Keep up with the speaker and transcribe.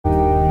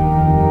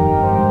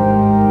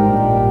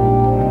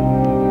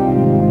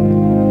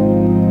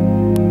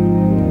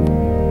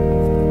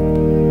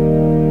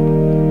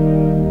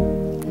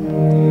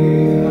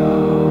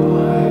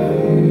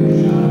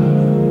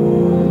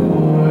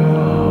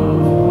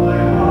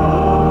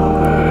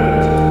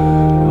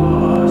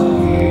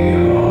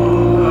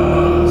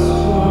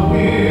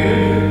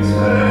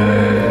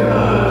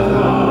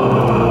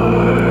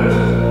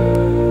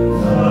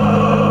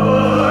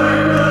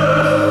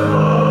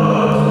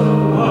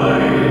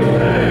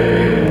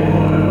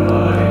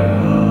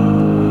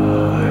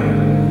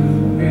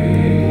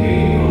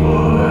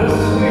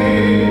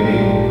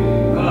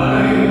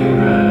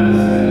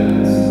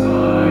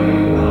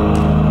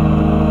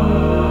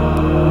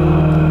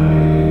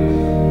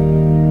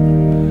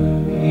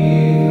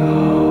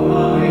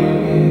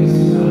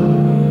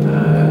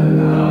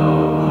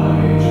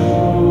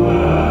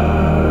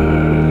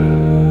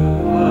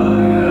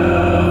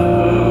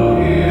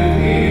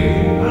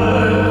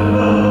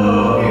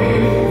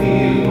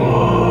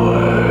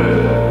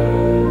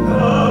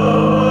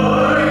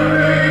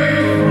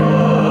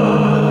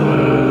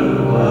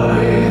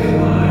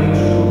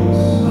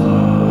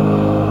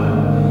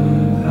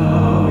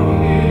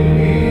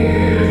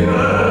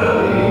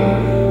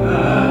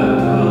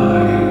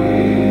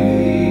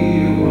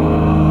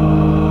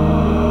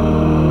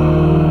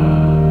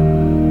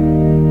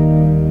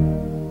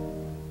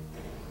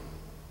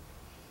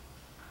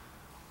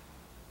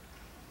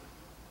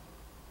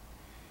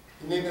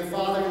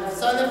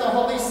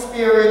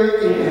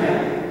Spirit.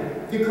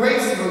 Amen. The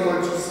grace of our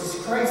Lord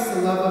Jesus Christ,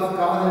 the love of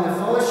God, and the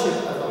fellowship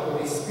of the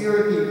Holy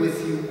Spirit be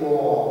with you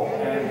all.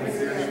 And with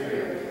your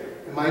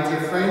spirit. And my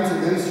dear friends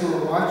and those who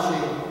are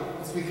watching,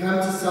 as we come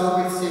to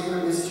celebrate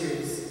sacred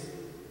mysteries,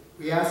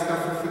 we ask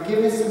God for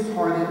forgiveness and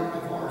pardon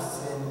of our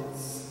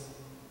sins.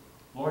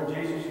 Lord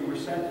Jesus, you were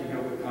sent to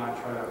heal the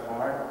contrite of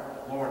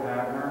heart. Lord,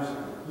 have mercy.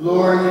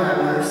 Lord, have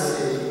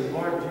mercy.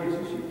 Lord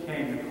Jesus, you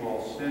came to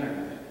call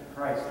sinners.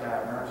 Christ,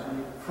 have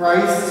mercy.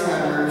 Christ,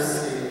 have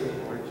mercy.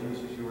 Lord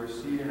Jesus, you are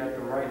seated at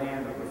the right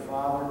hand of the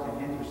Father to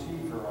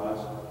intercede for us.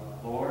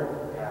 Lord,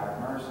 have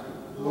mercy.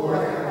 Lord,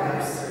 have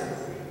mercy.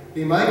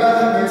 May my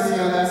God have mercy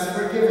on us,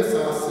 forgive us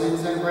our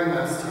sins, and bring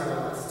us to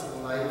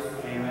everlasting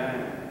life.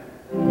 Amen.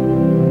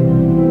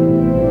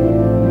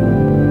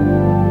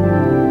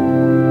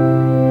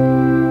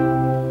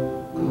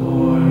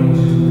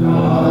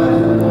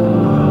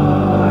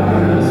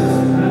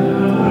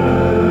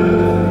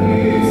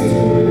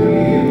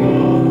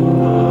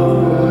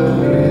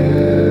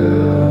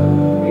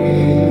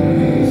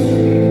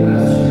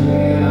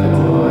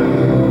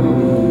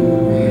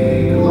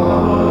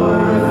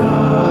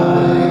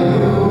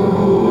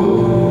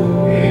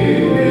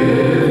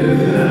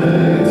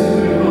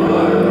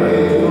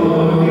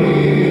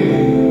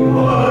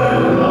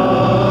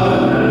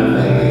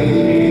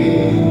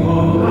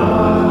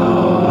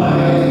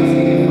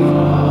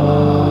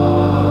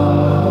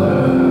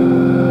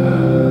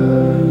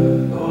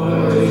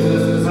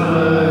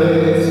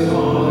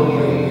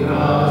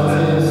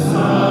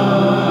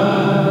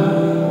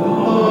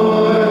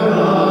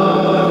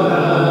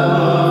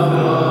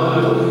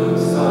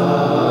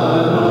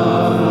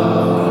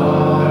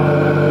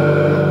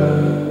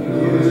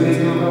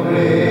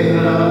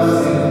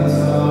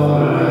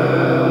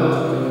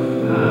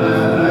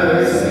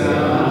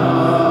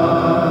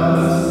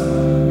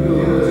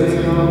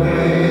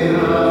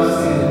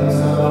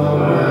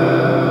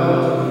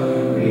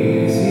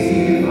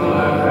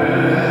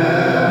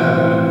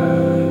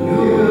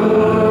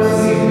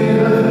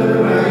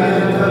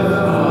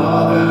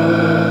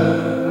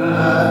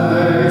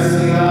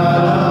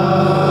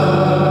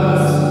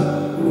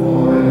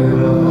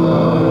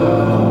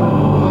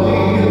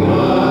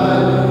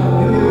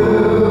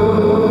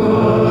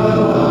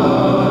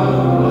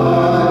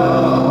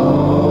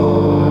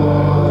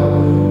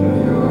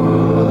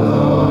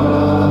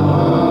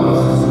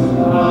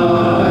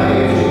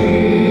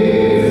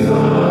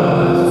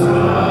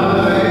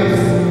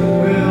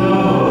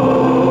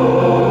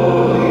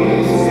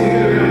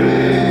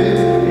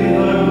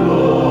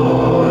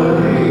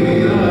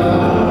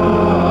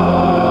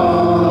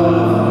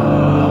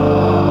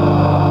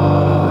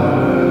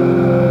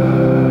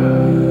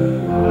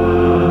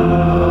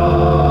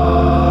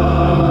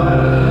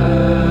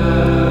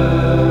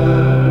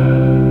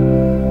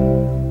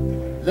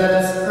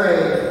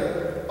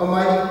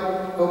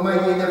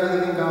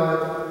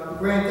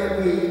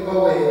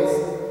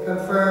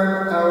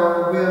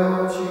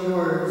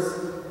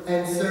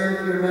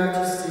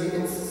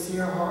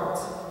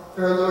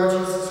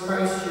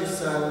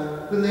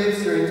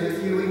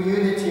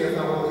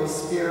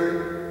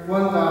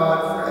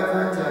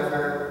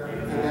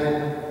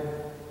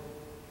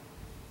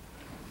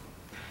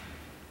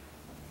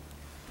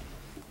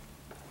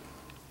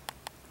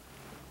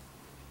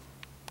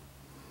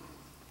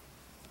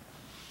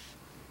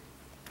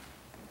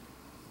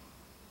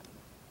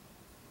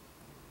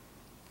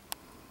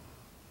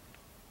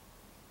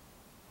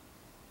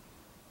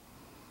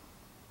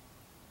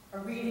 A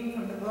reading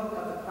from the book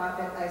of the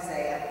prophet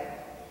Isaiah.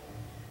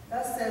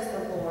 Thus says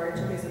the Lord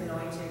to his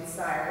anointed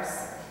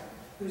Cyrus,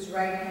 whose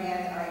right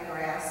hand I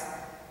grasp,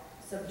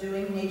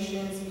 subduing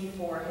nations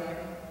before him,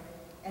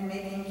 and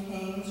making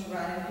kings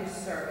run in his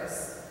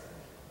service,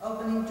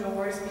 opening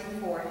doors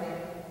before him,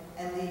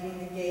 and leaving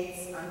the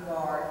gates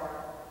unbarred.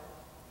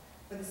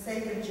 For the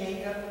sake of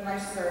Jacob, my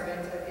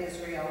servant of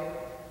Israel,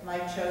 my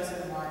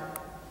chosen one,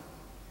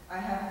 I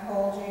have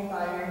called you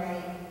by your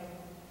name,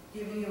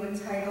 giving you a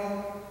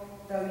title,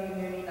 though you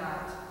knew me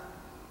not.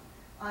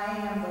 I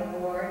am the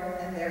Lord,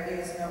 and there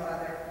is no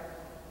other.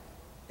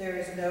 There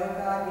is no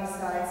God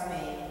besides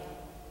me.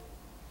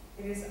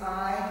 It is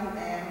I who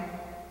am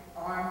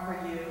armed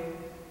for you,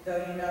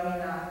 though you know me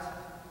not,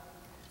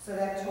 so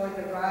that toward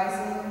the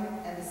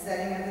rising and the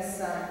setting of the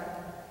sun,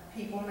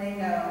 people may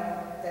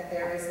know that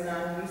there is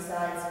none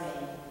besides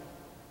me.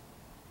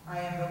 I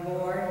am the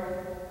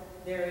Lord,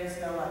 there is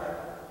no other.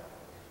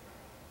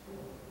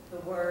 The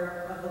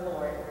word of the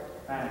Lord.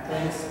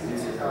 Thanks be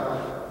to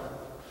God.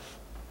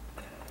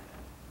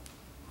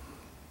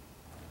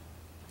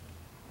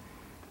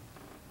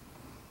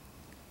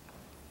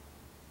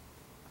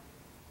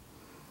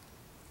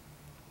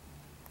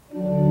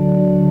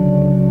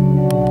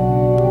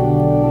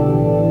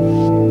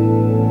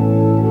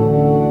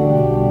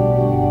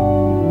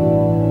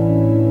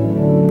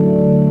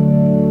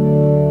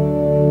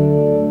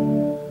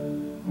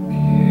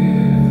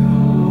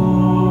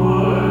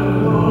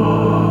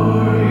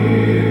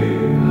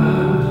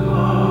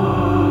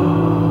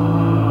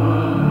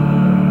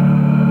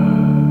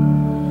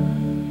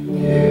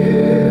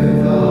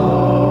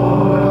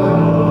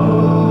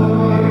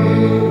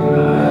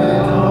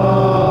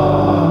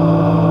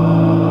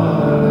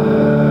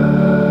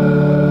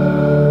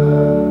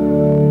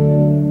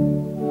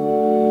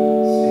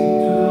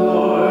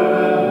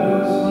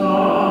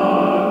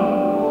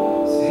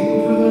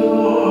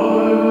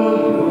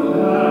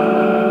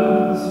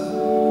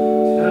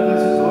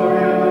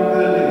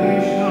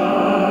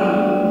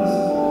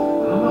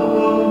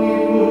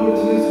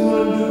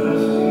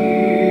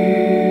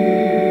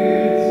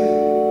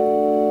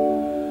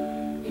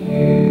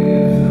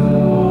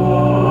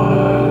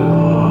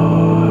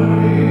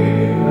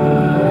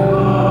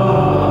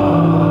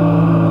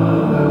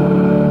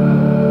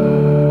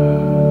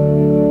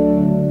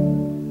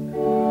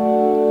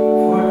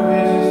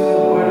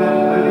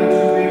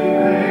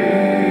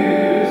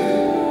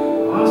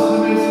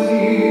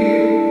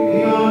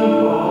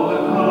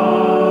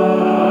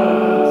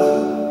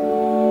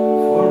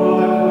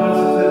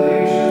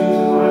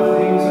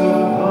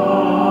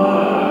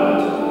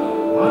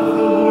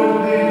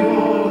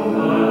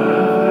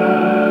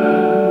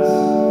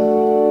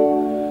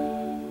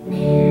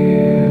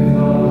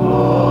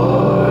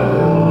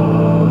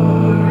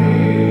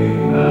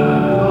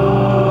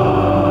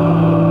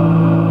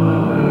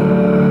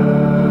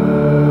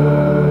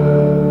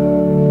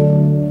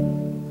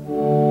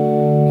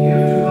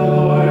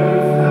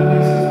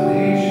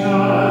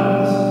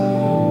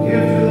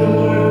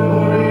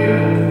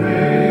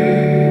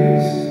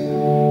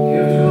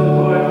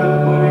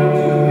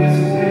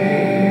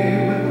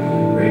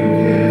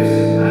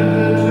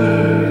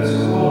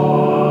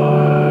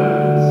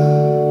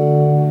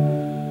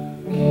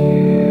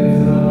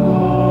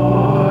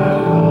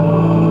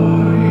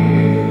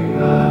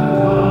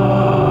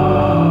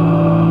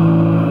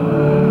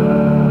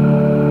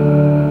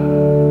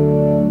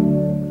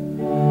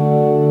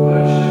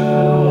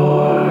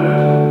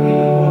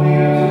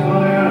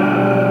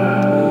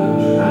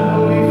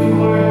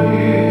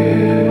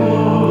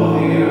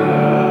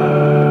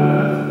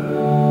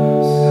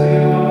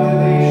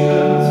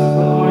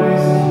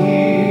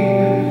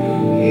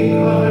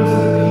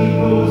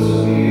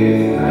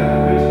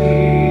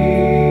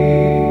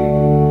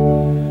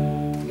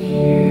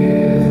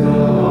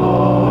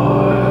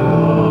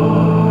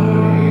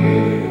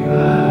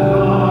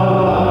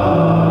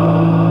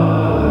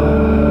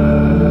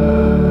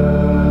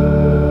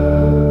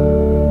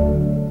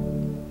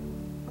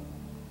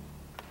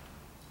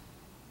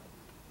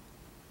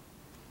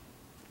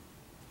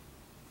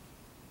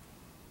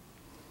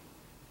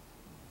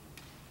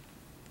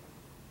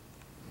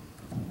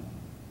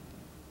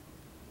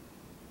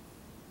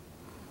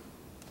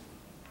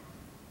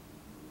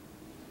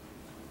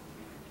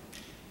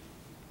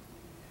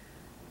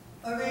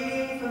 A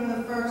reading from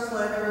the first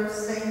letter of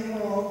St.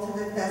 Paul to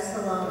the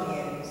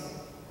Thessalonians.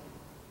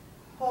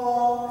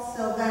 Paul,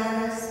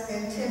 Silvanus,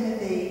 and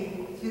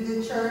Timothy, to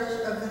the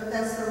church of the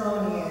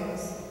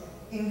Thessalonians,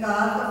 in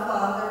God the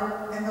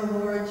Father and the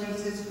Lord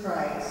Jesus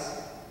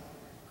Christ.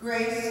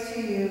 Grace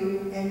to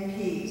you and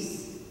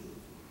peace.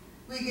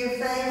 We give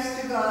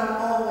thanks to God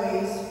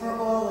always for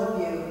all of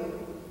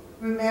you,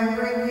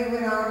 remembering you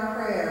in our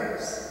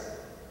prayers,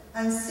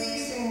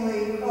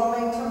 unceasingly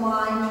calling to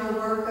mind your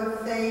work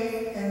of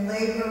faith and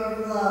labor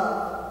of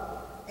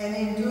love, and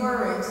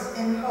endurance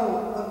in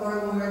hope of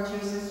our Lord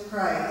Jesus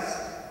Christ,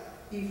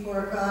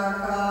 before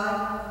our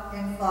God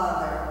and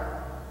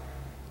Father.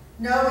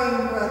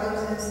 Knowing,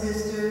 brothers and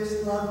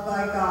sisters, loved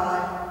by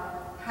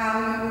God,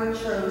 how you were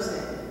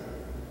chosen.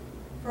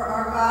 For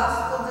our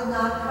gospel did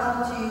not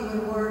come to you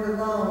in word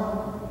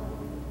alone,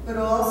 but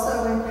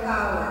also in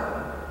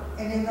power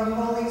and in the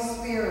Holy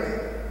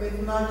Spirit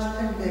with much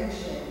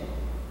conviction.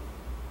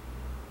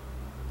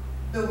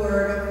 The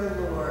word of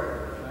the Lord.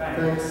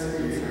 Thanks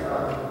be to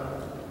God.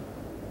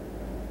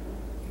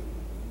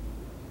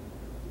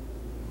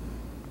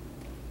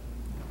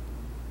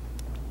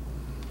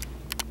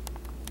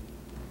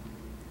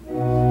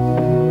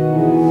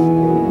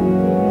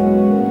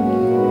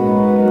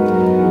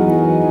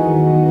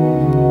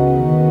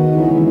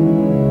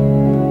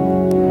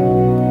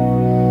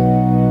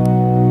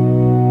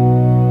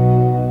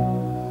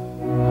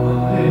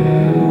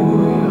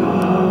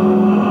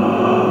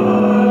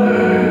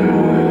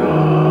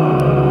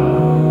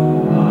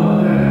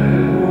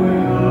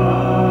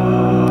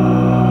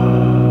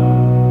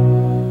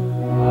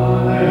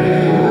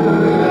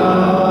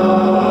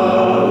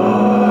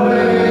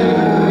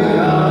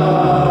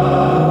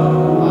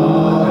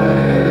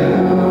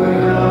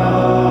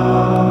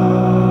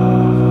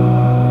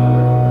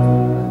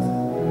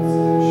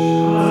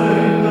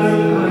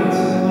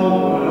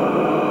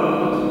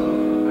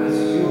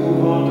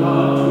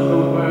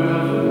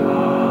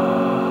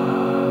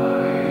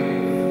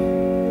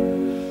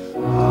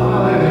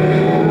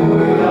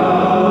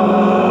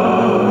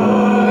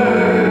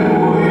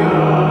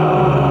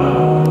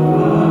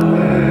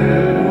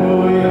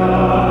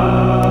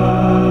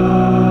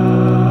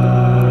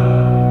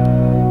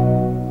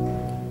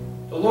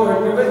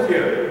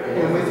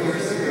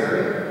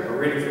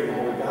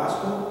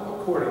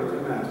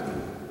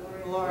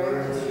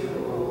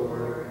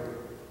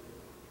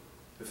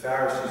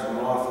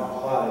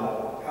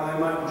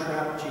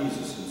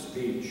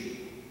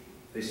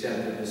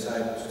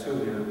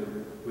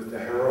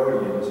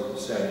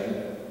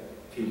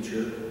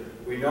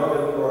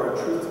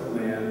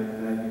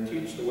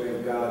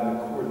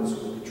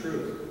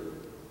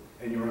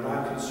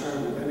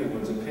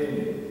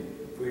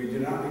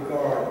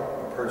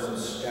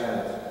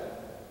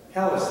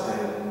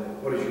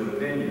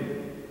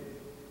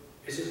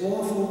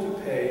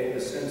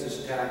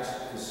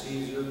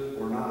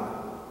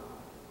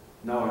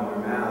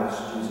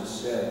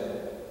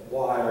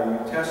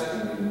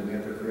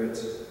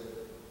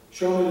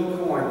 Show me the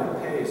coin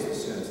that pays the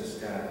census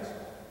tax.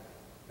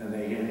 Then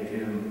they handed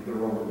him the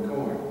Roman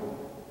coin.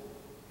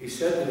 He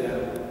said to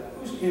them,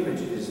 whose image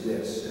is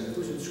this, and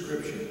whose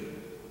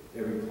inscription?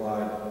 They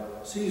replied,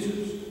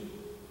 Caesar's.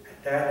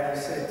 At that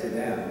he said to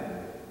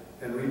them,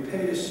 then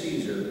repay to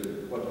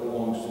Caesar what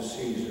belongs to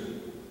Caesar,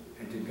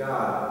 and to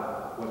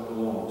God what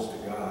belongs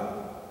to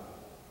God.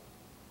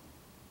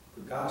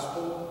 The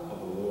Gospel of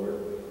the Lord.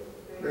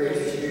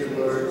 Praise to you,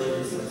 Lord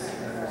Jesus Christ.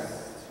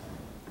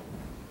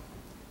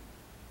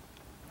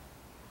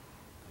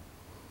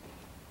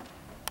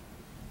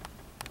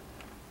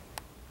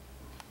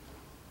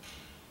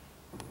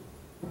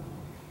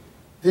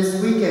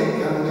 This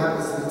weekend coming up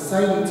is an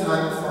exciting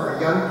time for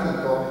our young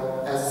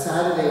people, as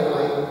Saturday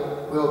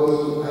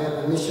I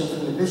have permission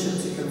from the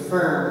bishop to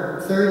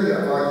confirm 30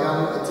 of our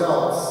young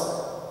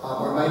adults,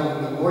 or might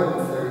even be more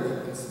than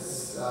 30, because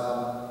it's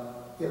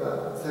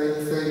about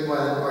 30, 31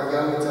 of our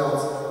young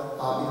adults,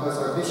 because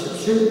our bishop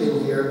should have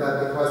been here,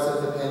 but because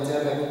of the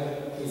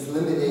pandemic, he's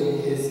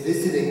limiting his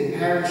visiting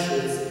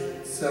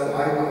parishes, so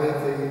I will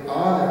have the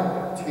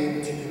honor to be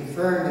able to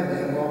confirm them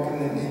and welcome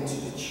them into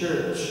the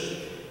church.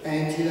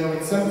 And you know,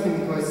 it's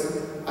something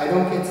because I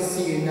don't get to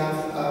see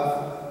enough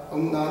of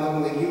not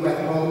only you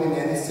at home in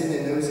Edison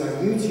and those on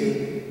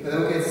YouTube, but I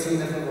don't get to see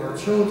enough of our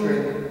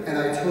children, and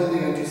I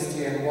totally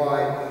understand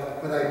why.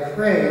 But I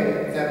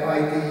pray that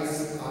by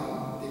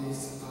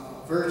these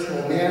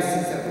virtual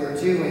masses that we're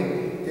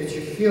doing, that you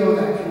feel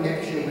that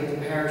connection with the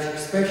parish,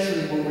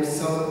 especially when we're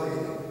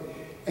celebrating.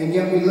 And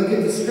yet we look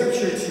at the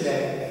scripture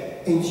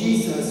today, and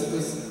Jesus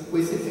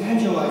was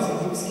evangelizing.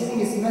 He was getting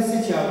his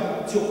message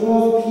out to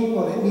all the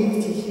people that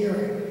needed to hear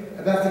it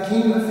about the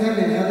kingdom of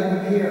heaven and how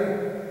to prepare.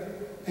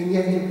 And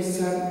yet there were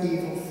some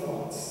evil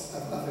thoughts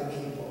of other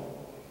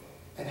people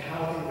and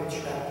how they would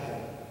trap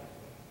him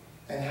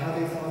and how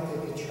they thought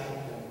they could trap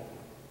him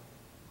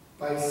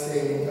by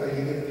saying, are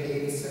you going to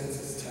pay the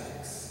census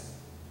tax?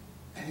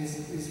 And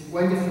his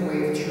wonderful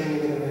way of turning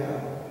it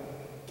around.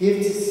 Give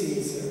to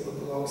Caesar what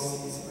belongs to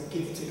Caesar, but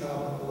give to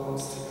God what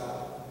belongs to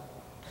God.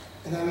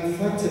 And I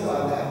reflected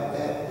on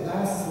that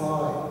last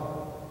line,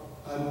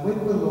 on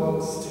what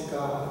belongs to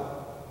God.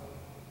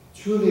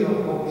 Truly our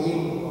whole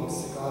being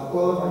belongs to God.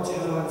 All of our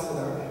talents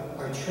and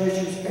our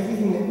treasures,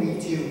 everything that we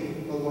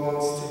do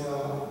belongs to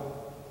God.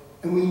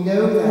 And we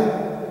know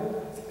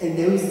that in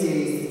those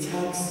days,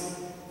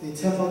 the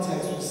temple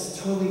tax was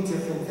totally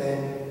different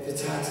than the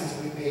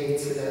taxes we pay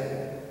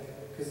today.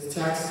 Because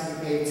the taxes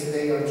we pay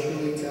today are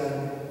truly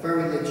done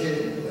very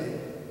legitimately,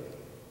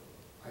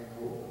 I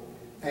hope.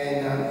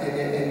 And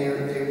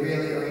they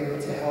really are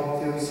able to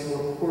help those who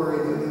are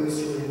poor and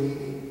those who are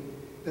needy.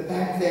 But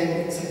back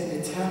then,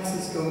 the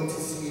taxes going to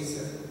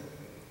Caesar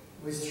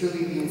was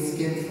truly being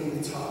skimmed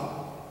from the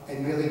top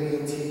and really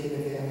being taken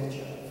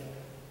advantage of.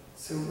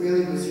 So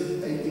really, it was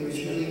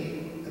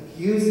really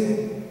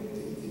abusing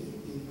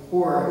the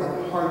poor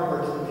and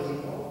hardworking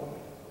people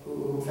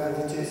who found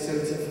it just so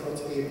difficult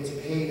to be able to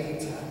pay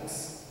that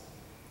tax.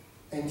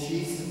 And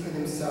Jesus put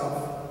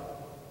himself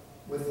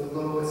with the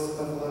lowest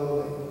of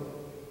lowly,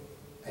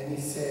 and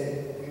he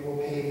said, "We will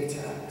pay the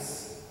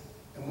tax."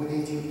 And what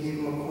did he do? He gave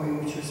him a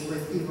coin which was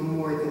worth even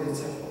more than the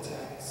temple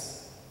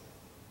tax.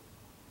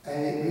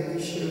 And it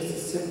really shows the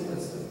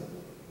symbolism.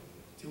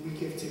 Do we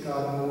give to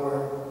God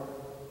more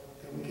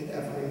than we could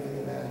ever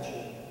even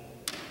imagine?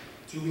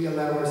 Do we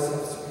allow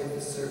ourselves to be at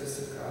the service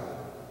of God?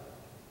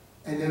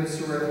 And those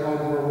who are at home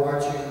who are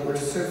watching, we're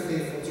so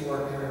faithful to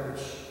our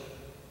parish.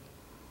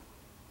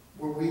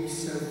 Were we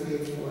so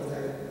faithful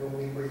that when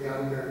we were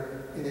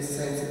younger, in a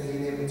sense of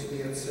being able to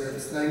be of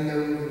service? And I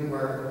know we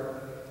were.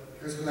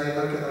 Because when I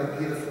look at our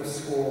beautiful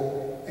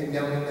school, and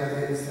knowing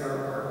that it is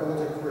our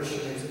older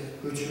parishioners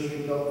who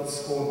truly built the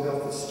school and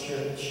built this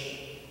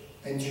church,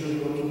 and truly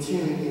will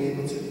continue to be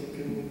able to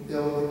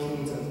build the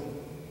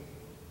kingdom,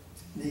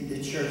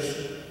 the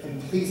church,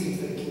 and pleasing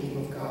for the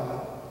kingdom of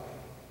God,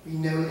 we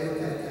know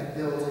that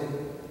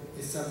building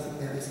is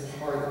something that is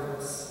part of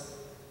us,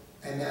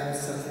 and that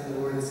is something the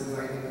Lord is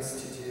inviting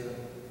us to do.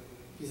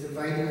 He's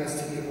inviting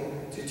us to be able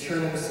to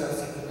turn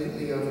ourselves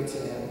completely over to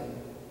Him,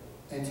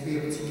 and to be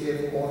able to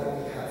give all that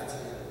we have to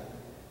Him,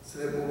 so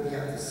that we'll be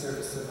at the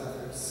service of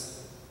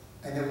others,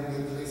 and that we'll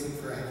be pleasing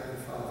for our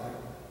Heavenly Father.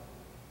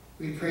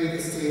 We pray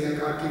this day that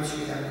God gives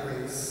you that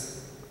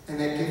grace, and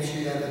that gives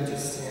you that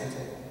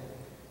understanding,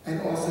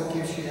 and also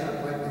gives you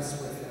that oneness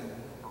with Him,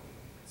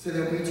 so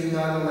that we do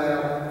not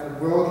allow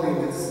the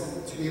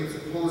worldliness to be able to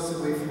pull us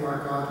away from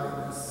our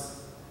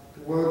godliness,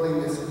 the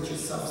worldliness which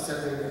is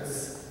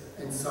self-centeredness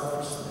and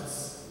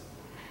selfishness,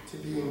 to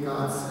being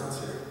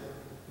God-centered,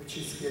 which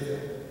is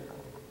given,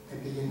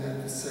 and being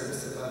at the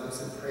service of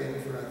others and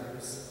praying for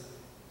others,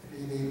 and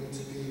being able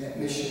to be that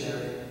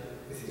missionary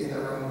within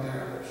our own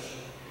parish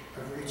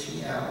of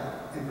reaching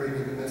out and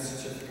bringing the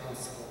message of the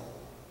gospel.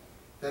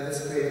 Let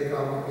us pray that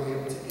God will be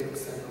able to give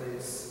us that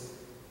grace,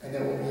 and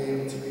that we'll be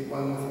able to be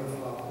one with our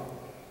Father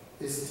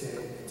this day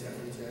and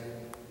every day.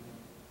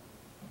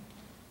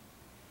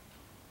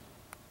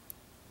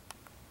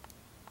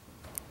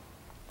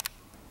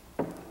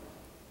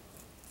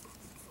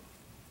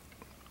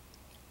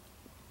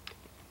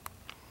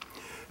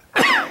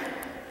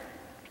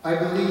 I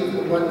believe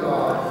in one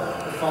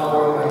God, the Father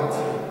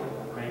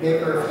Almighty,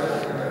 maker of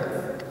heaven and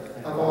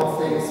earth, of all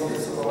things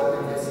visible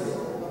and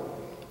invisible.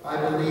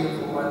 I believe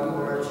in one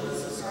Lord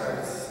Jesus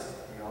Christ,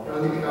 the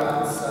only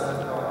begotten Son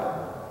of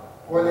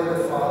God, born of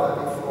the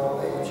Father before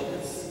all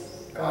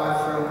ages,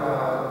 God from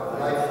God,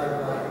 light from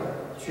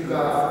light, true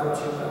God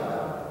from true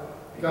God,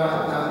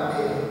 God not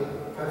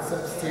made, but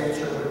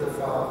substantial with the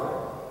Father.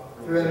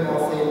 Through Him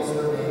all things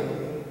were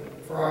made.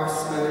 For our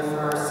sin and for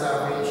our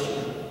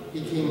salvation,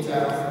 He came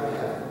down from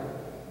heaven.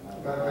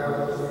 By the power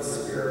of the Holy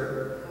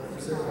Spirit,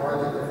 was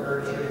born of the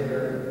Virgin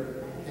Mary,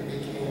 and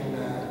became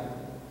man.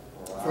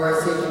 For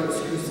our sake He was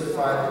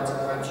crucified into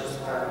Pontius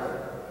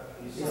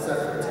Pilate. He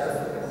suffered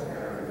death and was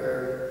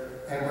buried,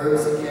 and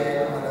rose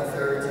again on the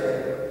third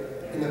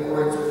day, in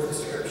accordance with the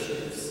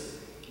Scriptures.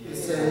 He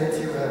ascended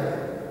to heaven,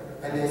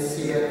 and is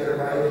seated at the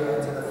right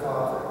hand of the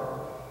Father.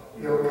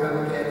 He will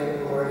come again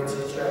in glory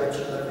to judge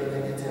the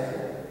living and the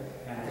dead,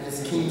 and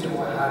His kingdom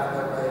will have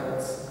no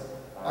end.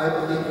 I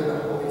believe in the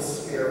Holy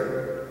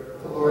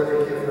Spirit, the Lord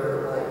the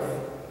giver of life,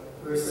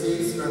 who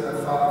receives from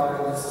the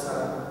Father and the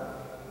Son,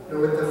 who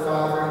with the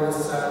Father and the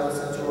Son is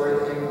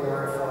adored and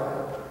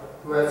glorified,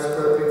 who has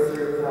spoken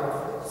through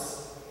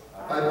prophets.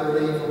 I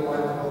believe in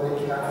one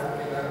holy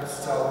Catholic and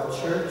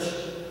Apostolic Church,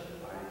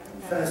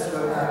 confess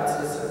one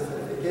baptism for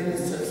the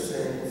forgiveness of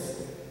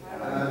sins,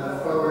 and I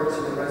look forward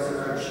to the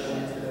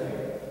resurrection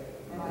today,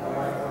 and the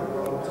life of the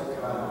world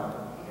to come.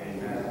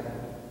 Amen.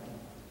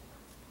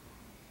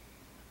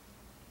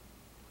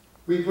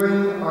 We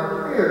bring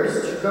our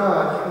prayers to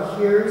God,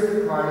 who hears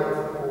the cry of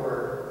the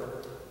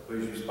poor.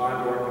 Please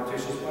respond to our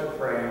petitions by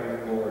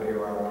praying, Lord,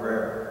 hear our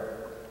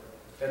prayer.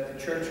 That the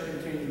Church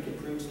continue to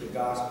preach the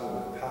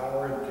gospel with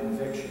power and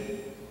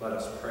conviction, let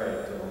us pray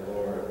to the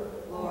Lord.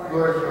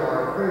 Lord, hear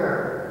our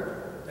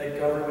prayer. That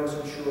governments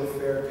ensure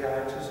fair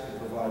taxes and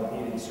provide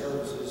needed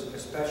services,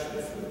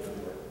 especially for the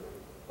poor.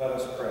 Let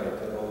us pray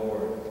to the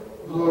Lord.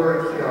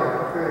 Lord, hear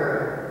our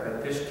prayer.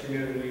 That this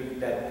community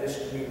that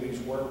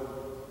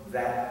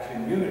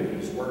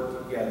communities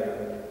work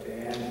together to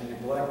end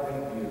neglect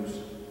and abuse,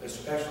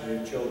 especially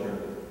of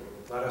children.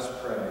 Let us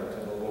pray to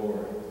the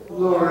Lord.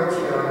 Lord,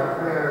 hear our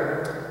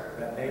prayer.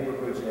 That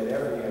neighborhoods at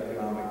every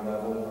economic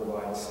level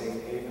provide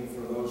safe haven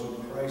for those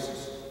in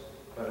crisis.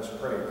 Let us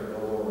pray to the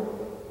Lord.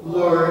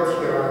 Lord,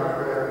 hear our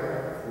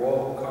prayer. For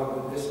all who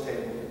come to this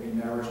table to be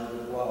nourished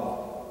with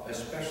love,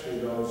 especially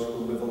those who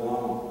live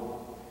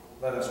alone,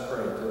 let us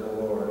pray to the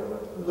Lord.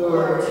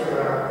 Lord, hear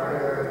our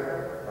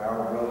prayer. For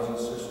our brothers and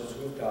sisters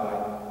who have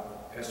died,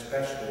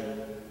 especially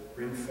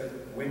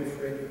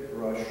Winfred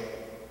Rush,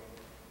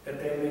 that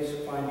they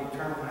may find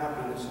eternal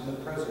happiness in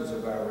the presence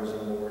of our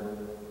risen Lord.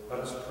 Let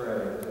us pray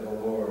to the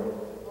Lord.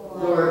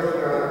 Lord,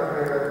 hear our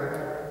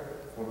prayer.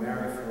 For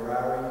Mary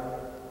Ferrari,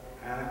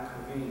 Anna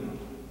Covino,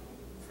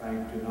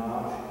 Frank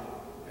Dunage,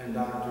 and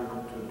Dr.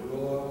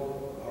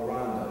 Tadula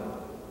Aranda,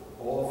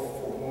 all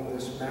for whom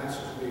this Mass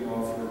is being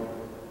offered,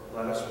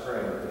 let us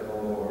pray to the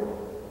Lord.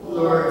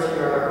 Lord,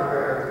 hear our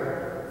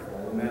prayer. For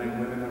all the men and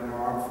women in our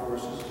armed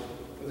forces,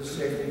 for the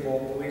safety of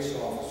all police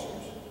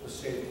officers, the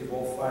safety of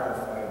all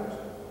firefighters,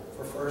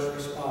 for first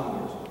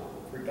responders,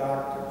 for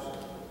doctors,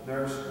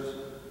 nurses,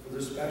 for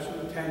the special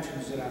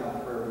attentions in our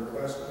prayer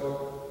request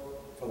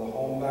book, for the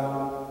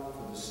homebound,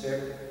 for the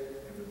sick,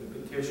 and for the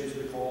petitions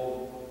we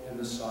hold in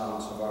the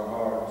silence of our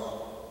hearts.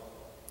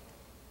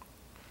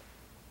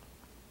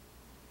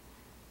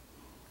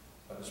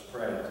 Let us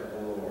pray to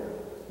the Lord.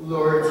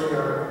 Lord,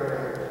 hear our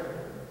prayer.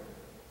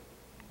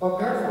 O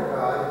powerful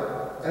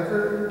God,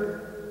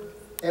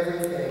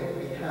 everything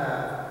we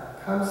have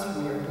comes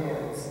from your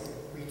hands.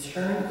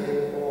 Return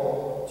it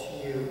all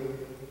to you,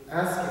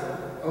 asking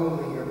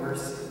only your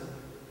mercy.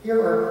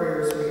 Hear our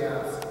prayers, we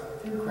ask,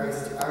 through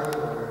Christ our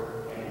Lord.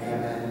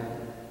 Amen.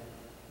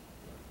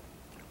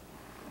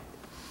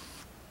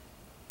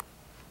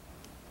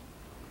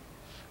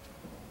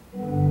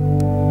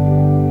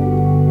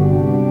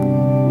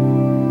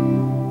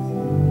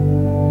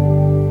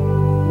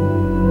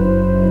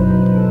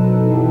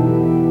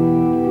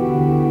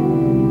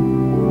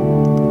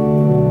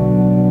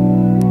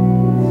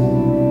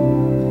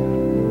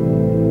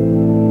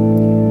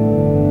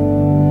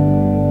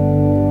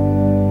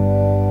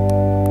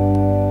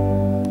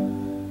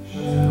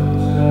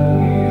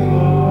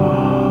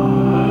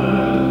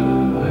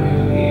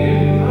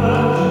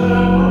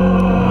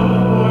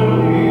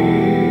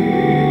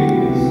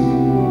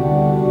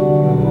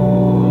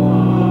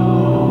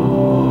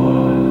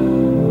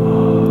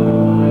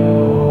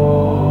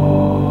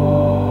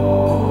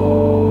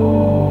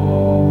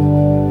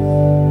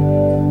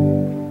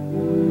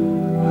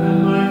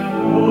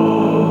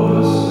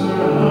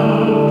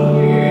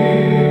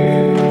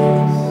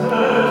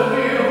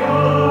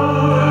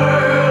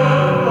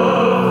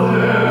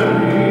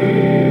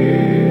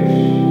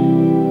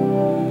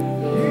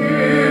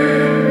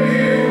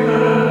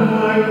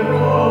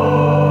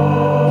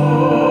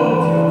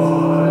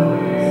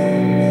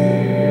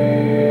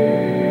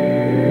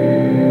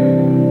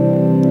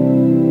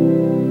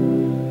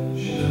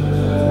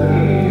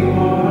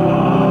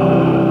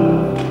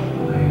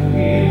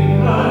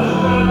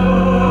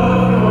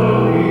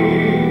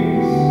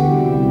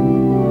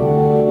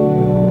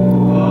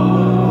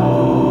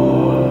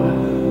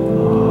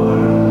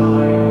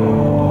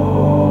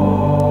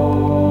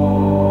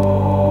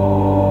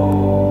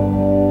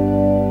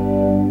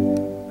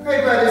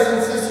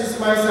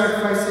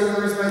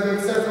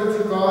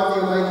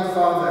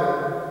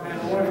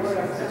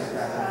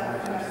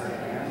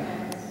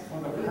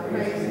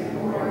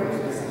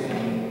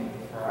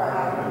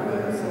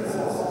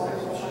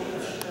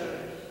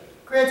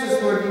 Grant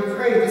us, Lord, we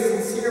pray, the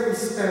sincere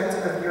respect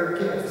of your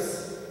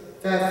gifts,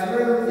 that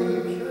through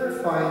the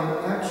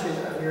purifying action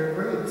of your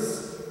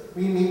grace,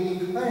 we may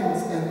be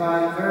cleansed and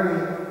by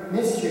very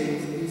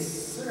mysteries be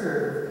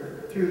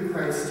served through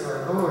Christ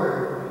our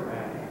Lord.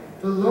 Amen.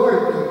 The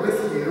Lord be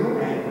with you.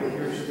 And with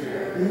your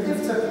spirit.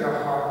 Lift up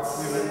your hearts.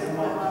 We lift them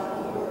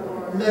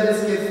up. Let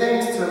us give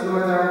thanks to the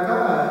Lord our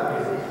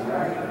God. It is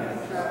right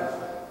and just.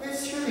 It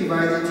is truly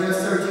right and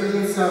just our duty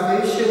and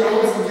salvation,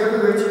 always and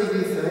ever to give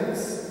you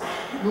thanks.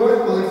 Lord,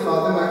 Holy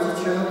Father, mighty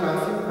eternal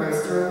God, through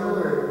Christ our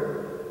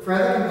Lord, for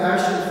out of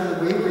compassion for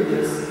the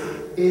waywardness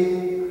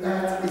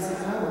that is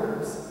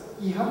ours,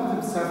 he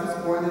humbled himself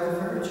as born of a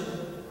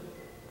virgin.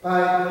 By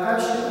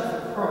passion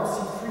of the cross,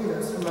 he freed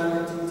us from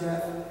unending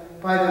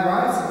death. By the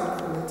rising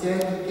from the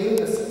dead, he gave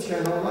us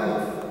eternal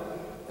life.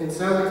 And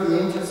so with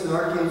the angels and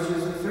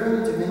archangels, with throne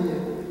and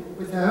dominion,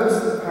 with the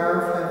host of the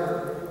power of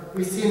heaven,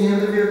 we sing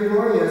hymn of your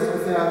glory as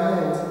without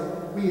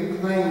end. We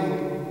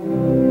acclaim.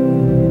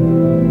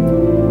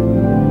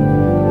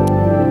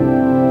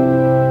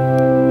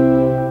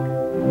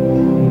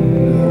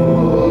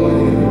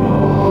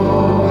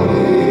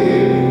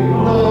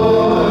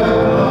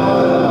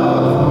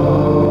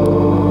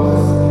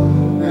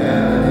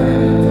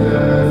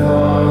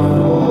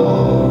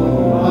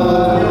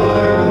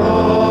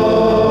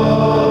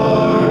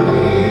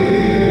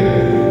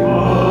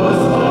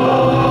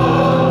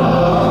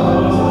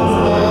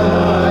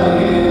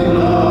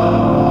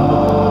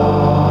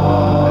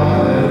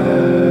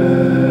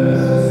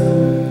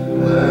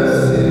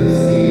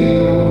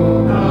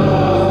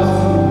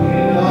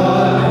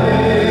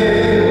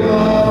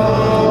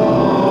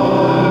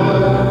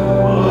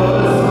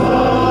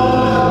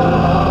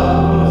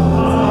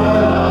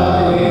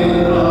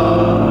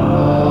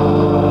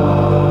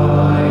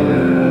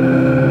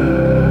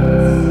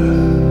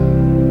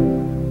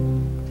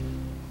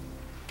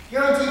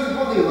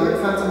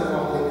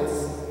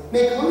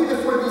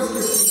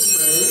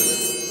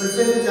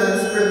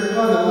 times spread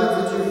upon them like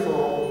the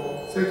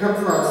dewfall. So come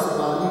for us the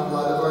body and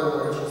blood of our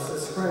Lord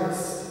Jesus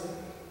Christ.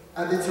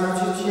 At the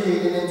time he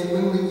ate and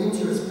entering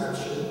into his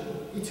passion,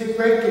 he took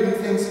bread, giving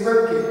thanks,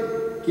 broke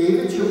it, gave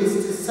it to his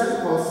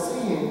disciples,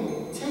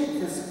 saying, "Take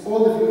this,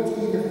 all of you, and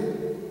eat of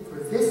it, for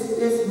this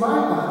is my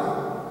body,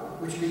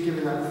 which will be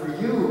given up for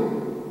you."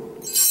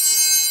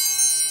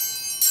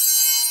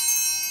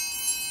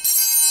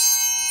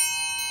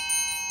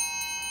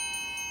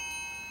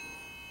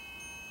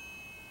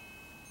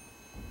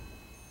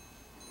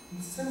 In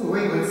the same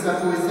way, when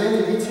supper was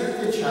ended, he took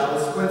the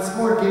chalice, once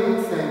more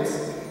giving thanks,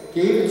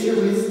 gave it to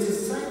his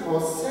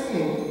disciples,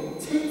 saying,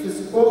 "Take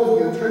this, all of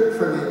you, drink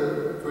from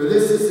it, for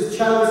this is the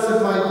chalice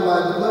of my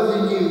blood, the blood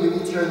of new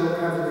and eternal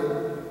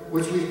covenant,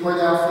 which we poured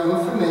out for you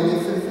and for many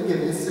for the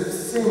forgiveness of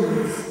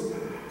sins.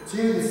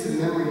 Do this in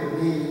memory of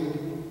me."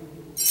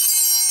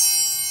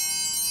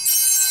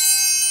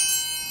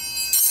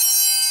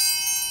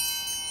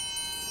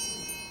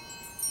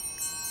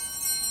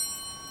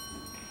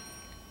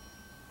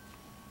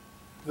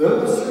 The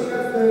mystery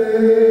of faith.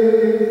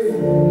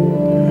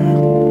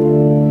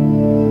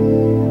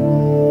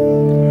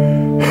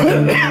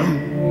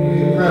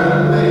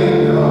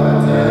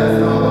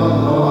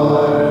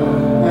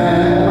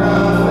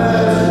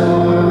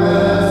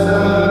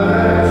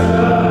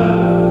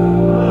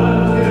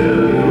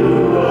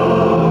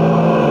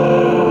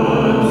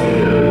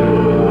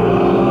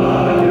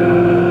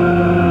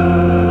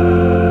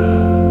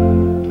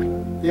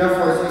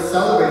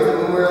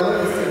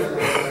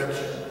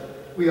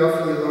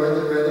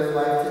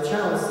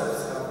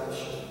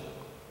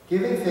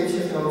 Giving thanks,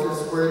 you felt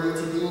us worthy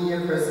to be in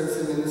your presence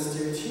and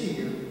minister to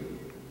you.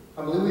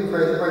 Humbly we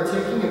pray that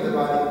partaking of the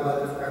body and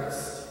blood of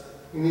Christ,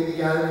 we may be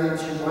gathered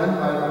into one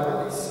by the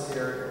Holy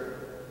Spirit.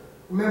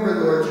 Remember,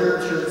 Lord, your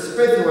church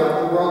spread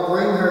throughout the world,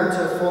 bring her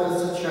to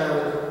fullness of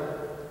charity.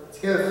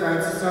 Together,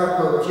 Francis, our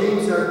Pope,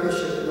 James, our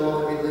Bishop, and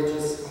all the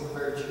religious and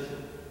clergy.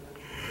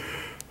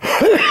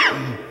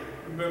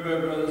 Remember,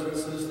 brothers and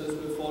sisters,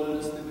 we've fallen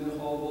asleep in the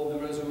hope of the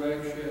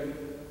resurrection,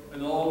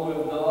 and all who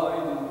have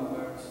died in the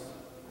Christ.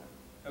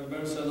 Have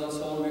mercy on us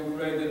all, we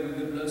pray, that with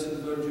the Blessed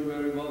Virgin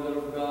Mary, Mother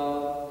of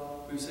God,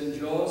 with St.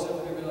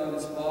 Joseph,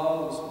 Hippolytus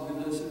Paulus, with the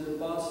blessed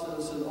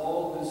apostles and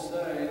all the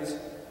saints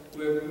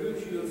who have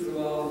preached you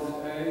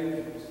throughout the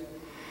ages,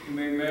 you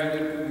may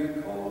merit to be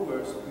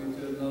co-heirs to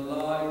eternal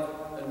life,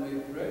 and may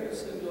praise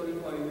and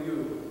glorify you,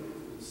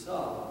 the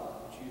Son,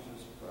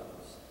 Jesus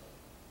Christ.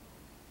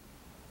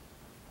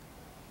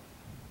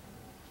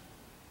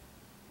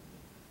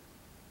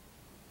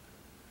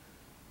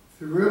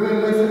 Through and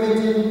with him and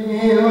in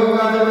him, O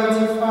God,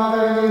 Almighty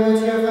Father, in the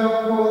unity of the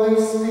Holy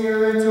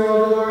Spirit,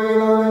 all glory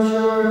and honor is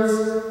yours,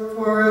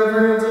 forever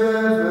and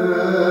ever.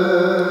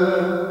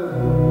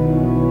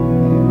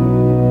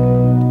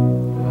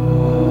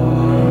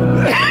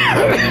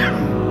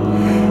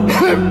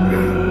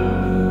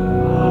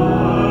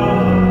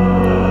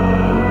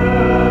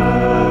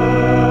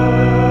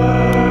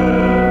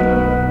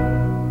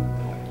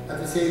 At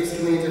the Savior's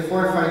command to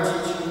fortify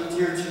teaching, we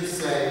dare to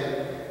say,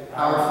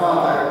 Our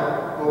Father,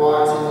 who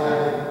art in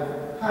heaven,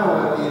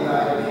 hallowed be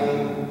thy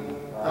name.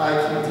 Thy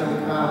kingdom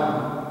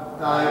come,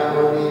 thy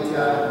will be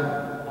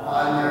done,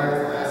 on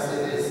earth as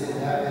it is in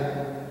heaven.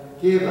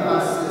 Give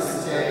us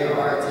this day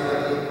our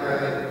daily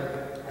bread,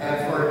 and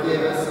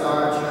forgive us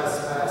our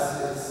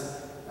trespasses,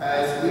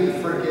 as we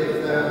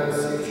forgive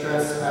those who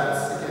trespass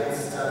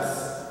against us.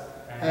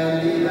 And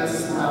lead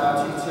us not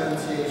to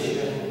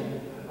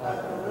temptation, but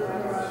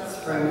deliver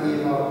us from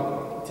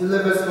evil.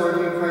 Deliver us, Lord,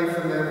 we pray,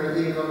 from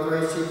every evil.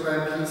 Grace you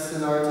grant peace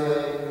in our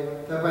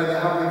day, that by the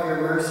help of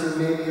your mercy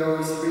we may be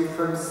always free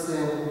from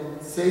sin,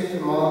 safe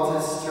from all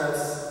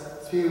distress,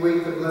 as we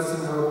await the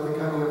blessed hope, the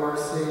coming of our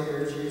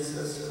Savior,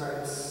 Jesus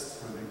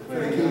Christ. For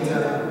the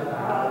kingdom,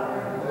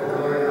 and the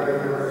glory are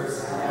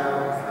yours, now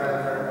and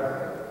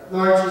forever.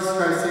 Lord Jesus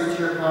Christ, say to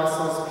your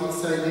apostles,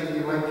 peace I leave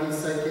you, my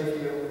peace I give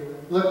you.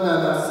 Look not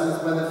on us as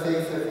by the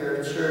faith of your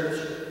church.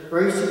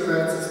 Grace you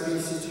grant us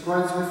peace each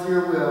accordance with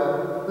your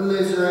will, who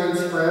lives and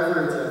reigns forever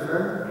and ever.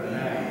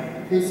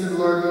 Amen. Peace of the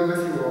Lord be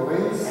with you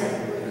always.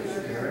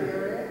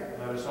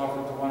 Let us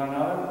offer to one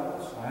another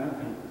a sign of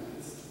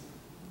peace.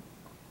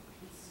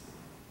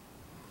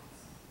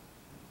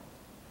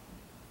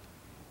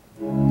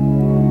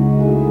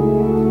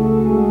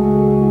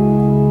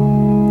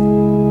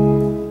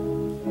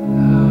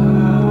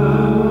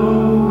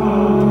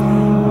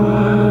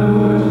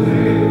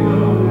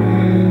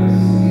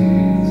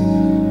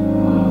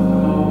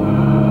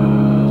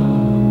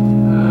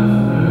 Have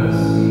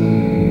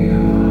mercy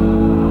on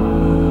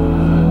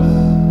us.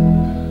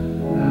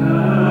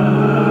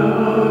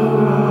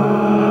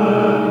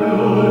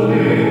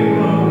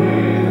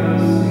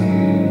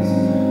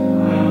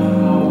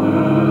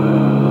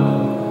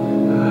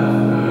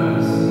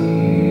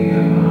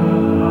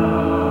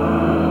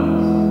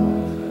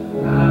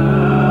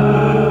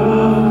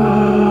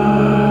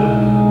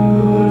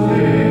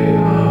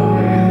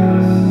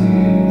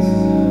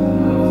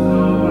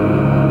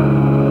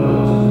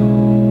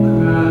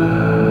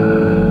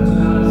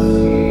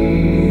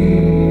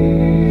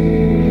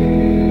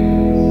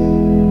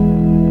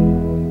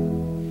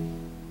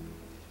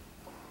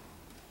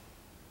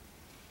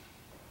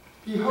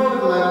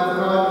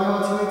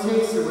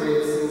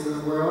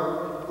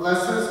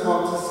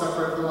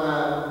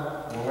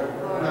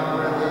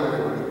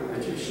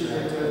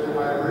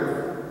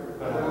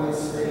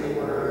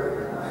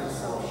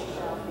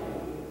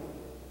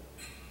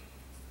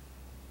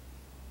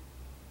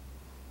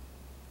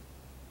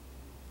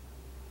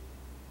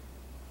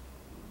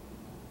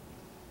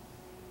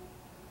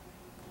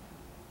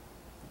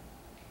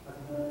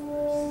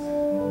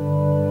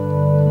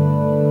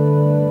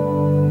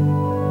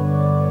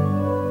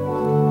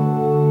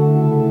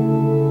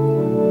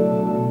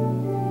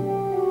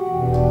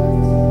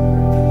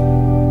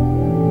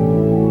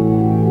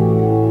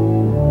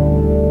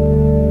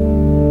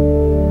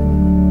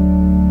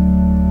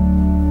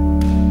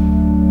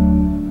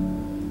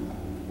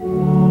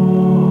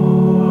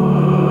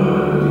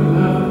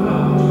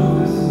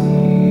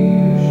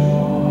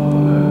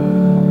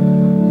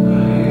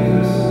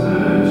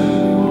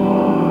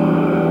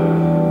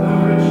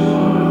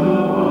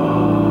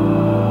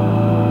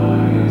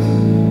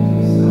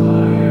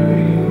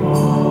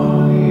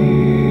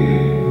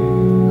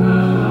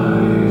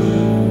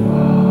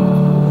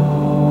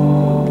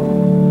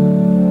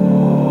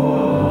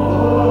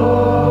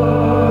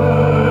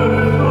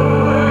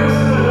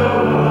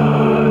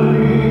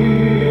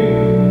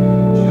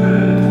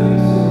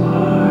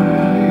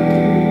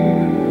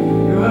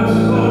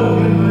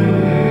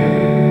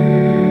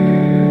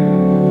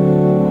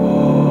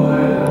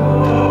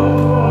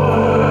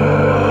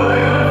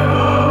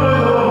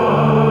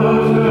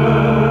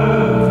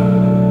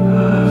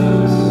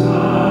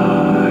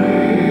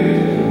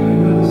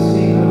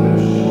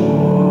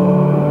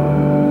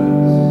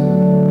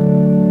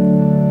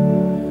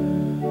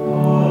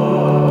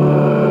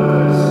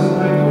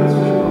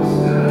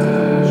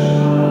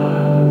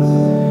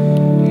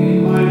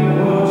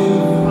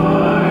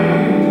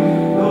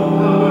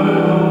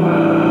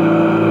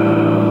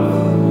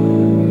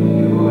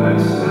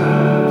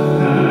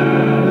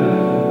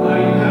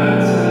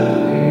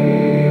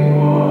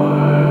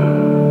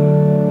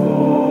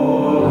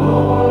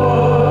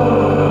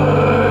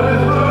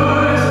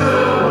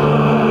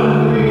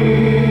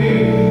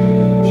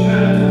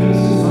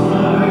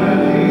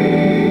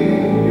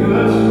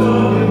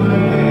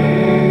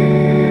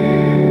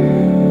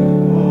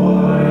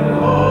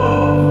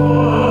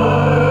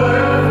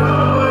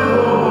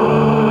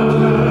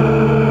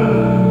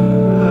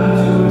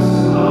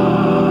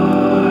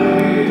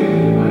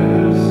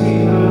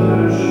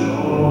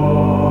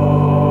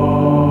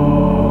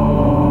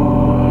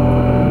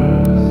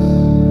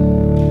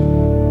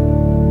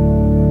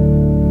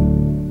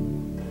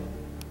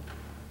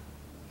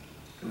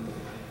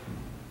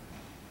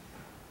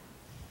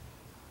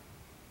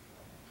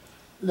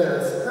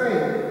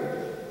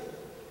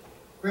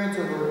 Grant,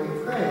 O Lord,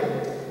 we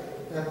pray,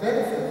 that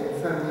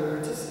benefiting from the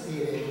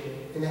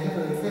participating in the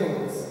heavenly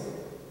things,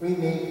 we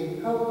may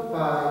be helped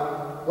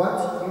by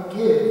what you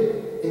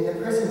give in the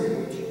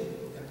present age,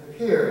 and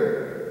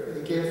prepare for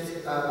the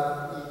gift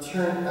of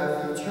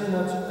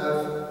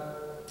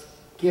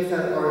gift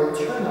that are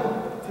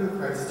eternal through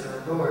Christ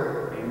our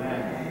Lord.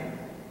 Amen.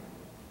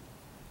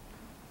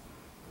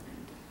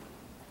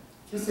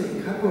 Just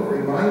a couple of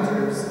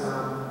reminders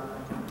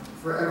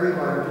for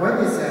everyone. One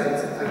is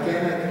that,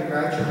 again, I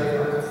congratulate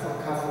our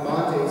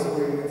Confirmantes.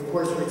 We, of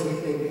course, we're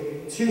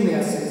taking 2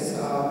 masses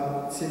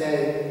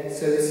today,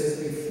 so this is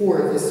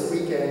before this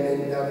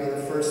weekend, and that'll be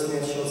the first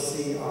mass you'll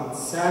see on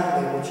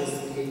Saturday, which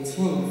is the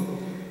 18th.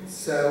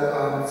 So,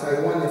 so I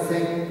want to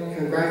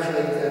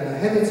congratulate them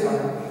ahead of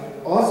time.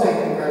 Also, I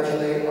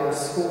congratulate our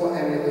school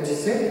and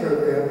religious ed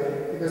program,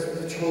 because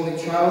with the Holy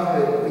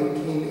Childhood, we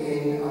came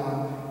in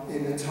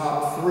the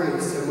top 3,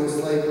 so we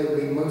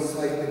most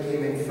likely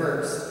came in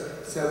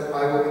first. So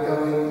I will be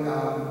going,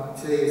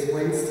 today is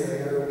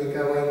Wednesday, I will be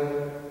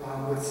going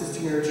with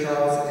Sister Mary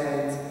Charles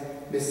and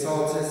Miss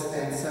Saltis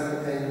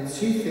and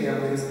 2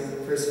 families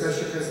for a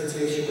special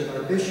presentation with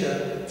our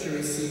bishop to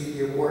receive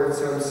the award.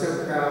 So I'm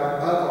so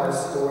proud of our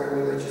school and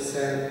religious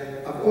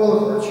ed, of all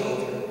of our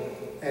children,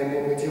 and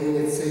we'll be doing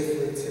it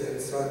safely today.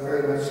 So I'm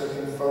very much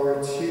looking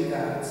forward to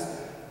that.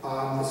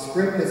 The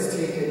script has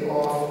taken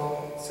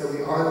off, so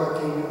we are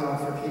looking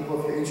for people.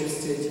 If you're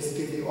interested, just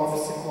give the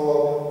office a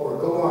call or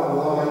go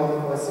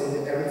online, because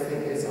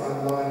everything is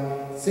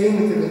online.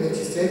 Same with the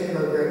religious ed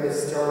program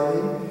is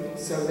starting,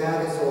 so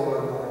that is all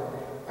online.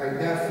 All right,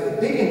 now for the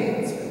big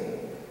announcement.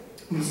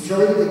 We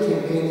started the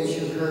campaign, as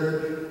you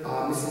heard.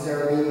 Mrs.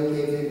 Aramini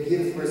gave a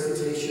beautiful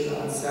presentation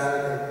on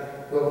Saturday.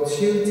 Well,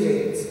 to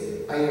date,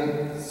 I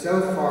am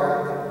so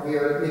far, we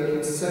are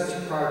making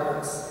such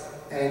progress,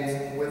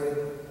 and with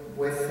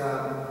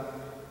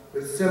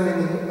so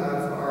many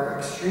of our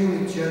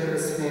extremely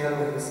generous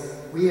families,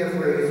 we have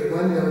raised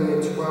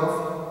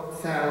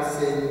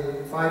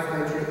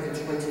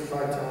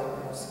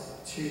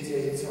 $1,012,525 to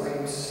date. So I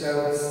am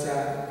so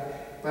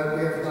ecstatic. But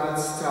we have not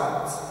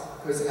stopped,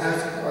 because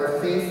as our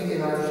Faith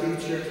in Our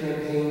Future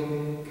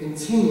campaign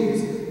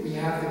continues, we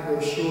have the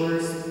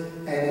brochures,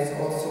 and it's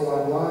also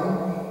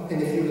online.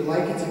 And if you would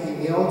like it to be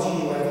mailed to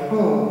you at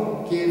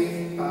home, give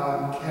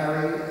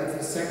Carrie,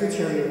 the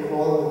secretary, a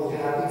call, and we'll be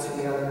happy to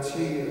mail it to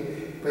you.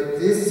 But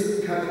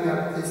this coming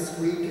up this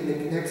week and the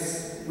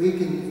next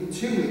week and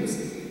 2 weeks,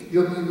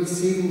 you'll be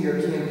receiving your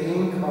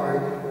campaign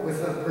card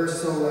with a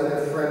personal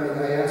letter from me.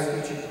 And I ask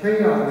you to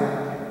pray on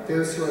that.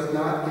 Those who have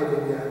not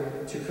given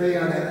yet, to pray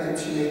on that and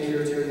to make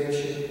your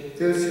donation.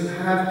 Those who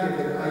have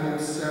given, I am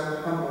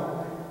so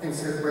humble and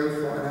so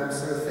grateful, and I'm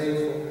so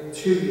thankful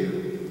to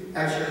you.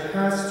 As your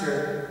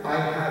pastor, I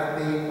have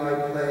made my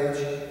pledge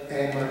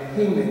and my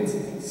payment,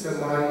 so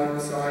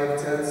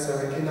I've done so.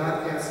 I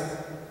cannot ask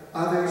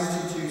others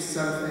to do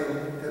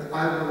something that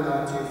I will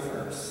not do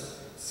first.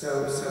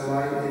 So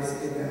mine is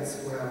in as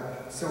well.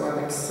 So I'm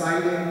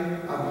excited.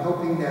 I'm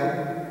hoping that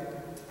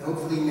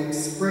hopefully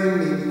next spring,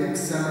 maybe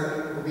next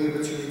summer, we'll be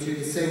able to redo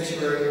the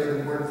sanctuary and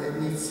the work that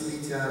needs to be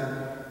done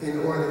in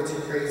order to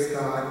praise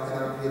God in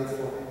our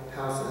beautiful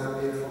house and our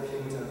beautiful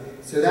kingdom.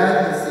 So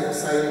that is the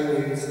exciting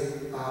news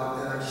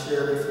that I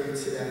share with you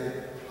today.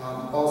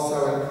 Also,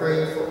 I pray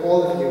for all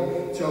of you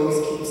to always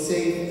keep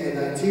safe, and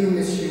I do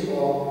miss you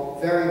all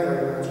very,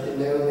 very much, and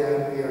know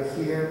that we are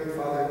here.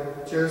 Father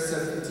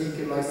Joseph, the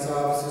deacon,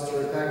 myself, Sister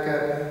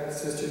Rebecca,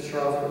 Sister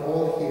Charles, we're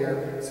all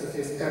here. So if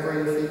there's ever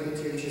anything you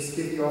do, just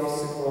give the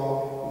office a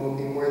call, and we'll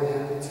be more than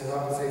happy to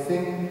help. Because I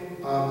think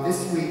this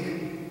week,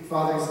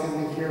 Father's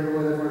going to be hearing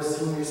one of our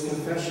seniors'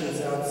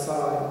 confessions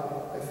outside.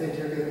 I think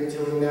you're going to be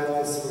doing that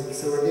this week.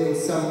 So we're getting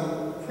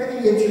some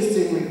pretty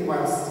interesting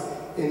requests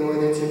in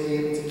order to be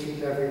able to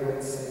keep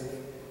everyone safe.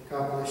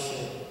 God bless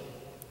you.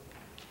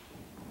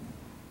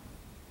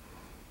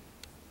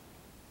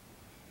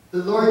 The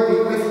Lord be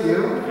with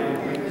you.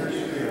 And with your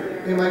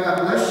spirit. May my God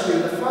bless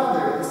you, the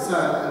Father, the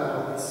Son, and the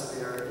Holy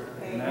Spirit.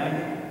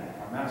 Amen.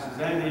 Our Mass is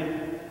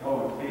ended.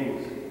 Go in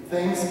peace.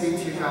 Thanks be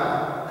to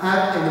God.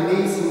 Have an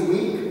amazing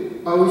week.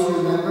 Always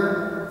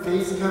remember,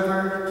 face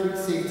cover, keep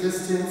safe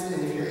distance,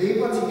 and if you're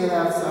able to get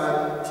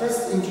outside,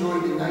 just enjoy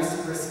the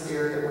nice brisk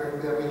air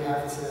that we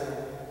have today.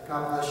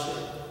 God bless you.